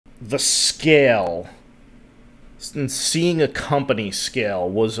the scale and seeing a company scale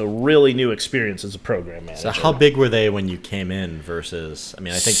was a really new experience as a program manager. So how big were they when you came in versus, I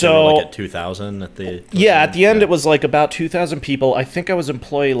mean, I think they So- were like at 2,000 at the... Yeah, at the end it was like about 2,000 people. I think I was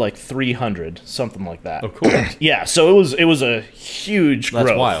employee like 300, something like that. Oh, cool. Yeah, so it was a huge growth.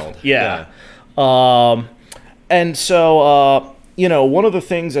 That's wild. Yeah. And so, one of the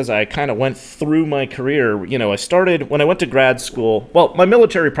things as I kind of went through my career, I started when I went to grad school. Well, my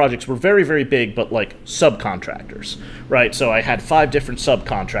military projects were very, very big, but like subcontractors, right? So I had 5 different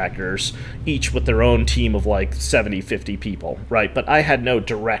subcontractors, each with their own team of like 70, 50 people, right? But I had no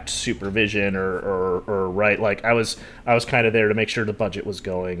direct supervision or right? Like I was kind of there to make sure the budget was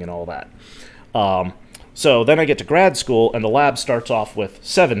going and all that. So then I get to grad school, and the lab starts off with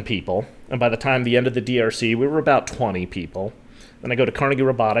 7 people. And by the time the end of the DRC, we were about 20 people. Then I go to Carnegie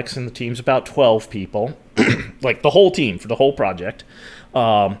Robotics, and the team's about 12 people. Like the whole team for the whole project.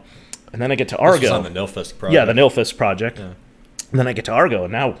 And then I get to Argo. This was on the Nilfisk project. Yeah, the Nilfisk project. Yeah. And then I get to Argo,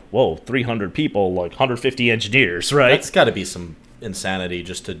 and now, 300 people, like 150 engineers, right? That's got to be some insanity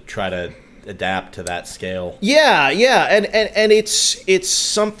just to try to adapt to that scale. Yeah, and it's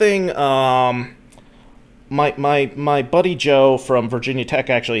something. My buddy Joe from Virginia Tech,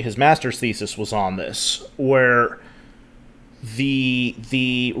 actually, his master's thesis was on this, where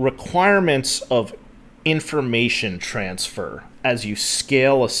the requirements of information transfer as you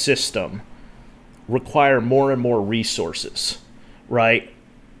scale a system require more and more resources, right?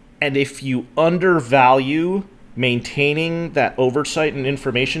 And if you undervalue maintaining that oversight and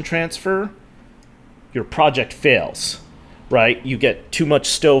information transfer, your project fails, right? You get too much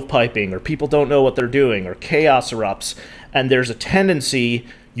stovepiping, or people don't know what they're doing, or chaos erupts, and there's a tendency,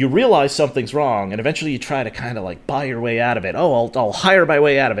 you realize something's wrong, and eventually you try to kind of like buy your way out of it. Oh, I'll hire my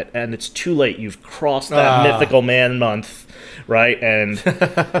way out of it, and it's too late. You've crossed that mythical man month, right? And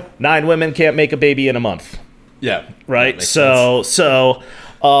 9 women can't make a baby in a month. Yeah. Right. So seeing,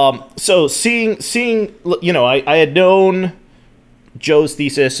 I had known Joe's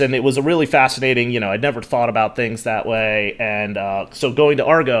thesis, and it was a really fascinating, I'd never thought about things that way. And so going to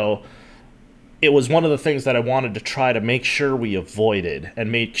Argo, it was one of the things that I wanted to try to make sure we avoided,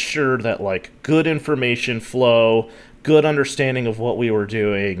 and make sure that like good information flow, good understanding of what we were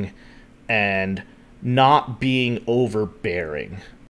doing, and not being overbearing.